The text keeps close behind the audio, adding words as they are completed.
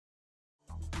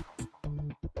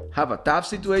Have a tough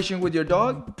situation with your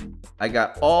dog? I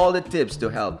got all the tips to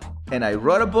help, and I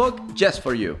wrote a book just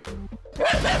for you.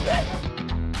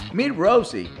 Meet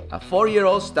Rosie, a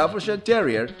 4-year-old Staffordshire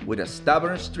Terrier with a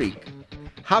stubborn streak.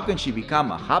 How can she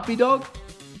become a happy dog?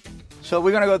 So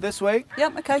we're gonna go this way.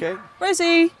 Yep, okay.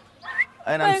 Rosie.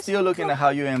 And I'm still looking at how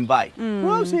you invite.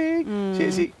 Rosie.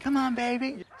 See, come on,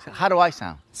 baby. So how do I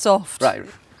sound? Soft. Right.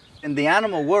 In the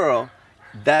animal world,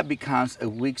 that becomes a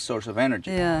weak source of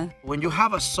energy. Yeah. When you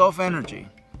have a soft energy,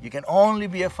 you can only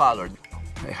be a follower.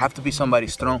 It have to be somebody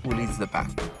strong who leads the pack.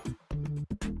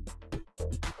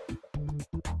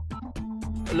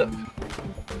 Look,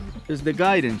 it's the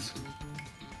guidance.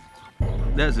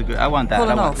 That's a good. I want that.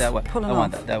 Pulling I want off. that one. Pulling I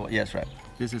want off. that one. Yes, right.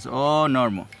 This is all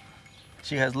normal.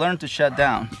 She has learned to shut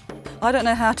down. I don't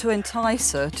know how to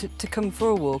entice her to come for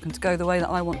a walk and to go the way that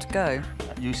I want to go.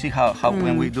 You see how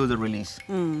when we do the release.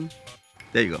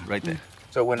 There you go, right there.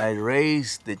 So when I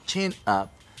raise the chin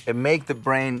up and make the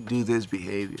brain do this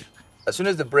behavior. As soon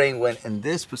as the brain went in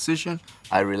this position,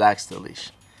 I relaxed the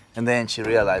leash. And then she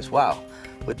realized, wow,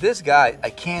 with this guy, I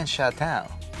can't shut down.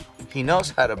 He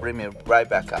knows how to bring me right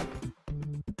back up.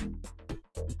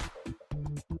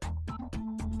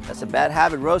 That's a bad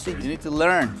habit, Rosie. You need to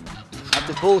learn not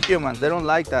to fool humans. They don't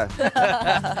like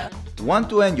that. Want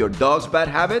to end your dog's bad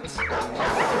habits?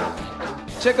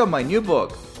 Check out my new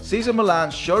book, Cesar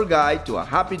Millan's Short Guide to a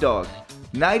Happy Dog,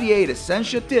 98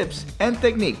 Essential Tips and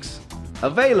Techniques.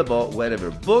 Available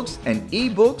wherever books and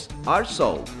ebooks are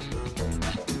sold.